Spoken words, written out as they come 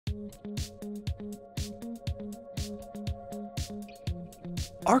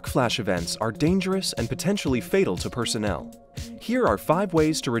Arc flash events are dangerous and potentially fatal to personnel. Here are 5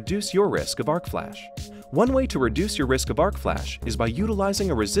 ways to reduce your risk of arc flash. One way to reduce your risk of arc flash is by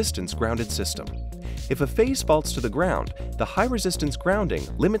utilizing a resistance-grounded system. If a phase faults to the ground, the high-resistance grounding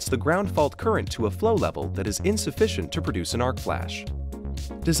limits the ground fault current to a flow level that is insufficient to produce an arc flash.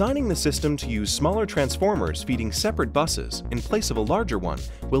 Designing the system to use smaller transformers feeding separate buses in place of a larger one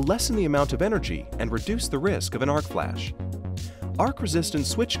will lessen the amount of energy and reduce the risk of an arc flash. Arc-resistant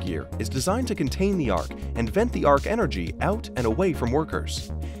switchgear is designed to contain the arc and vent the arc energy out and away from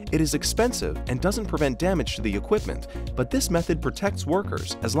workers. It is expensive and doesn't prevent damage to the equipment, but this method protects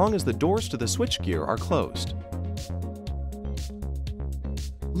workers as long as the doors to the switchgear are closed.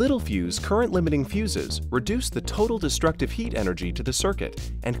 Littelfuse current-limiting fuses reduce the total destructive heat energy to the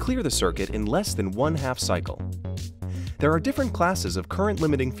circuit and clear the circuit in less than 1/2 cycle. There are different classes of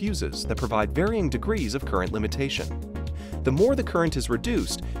current-limiting fuses that provide varying degrees of current limitation. The more the current is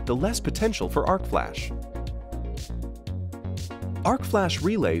reduced, the less potential for arc flash. Arc flash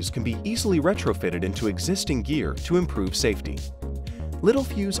relays can be easily retrofitted into existing gear to improve safety.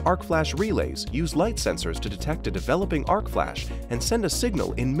 Littelfuse arc flash relays use light sensors to detect a developing arc flash and send a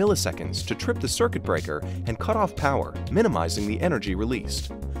signal in milliseconds to trip the circuit breaker and cut off power, minimizing the energy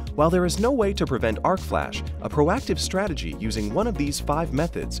released. While there is no way to prevent arc flash, a proactive strategy using one of these 5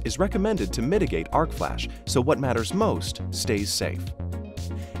 methods is recommended to mitigate arc flash, so what matters most stays safe.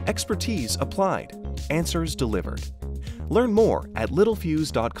 Expertise applied, answers delivered. Learn more at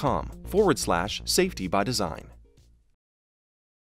littelfuse.com/safety by design.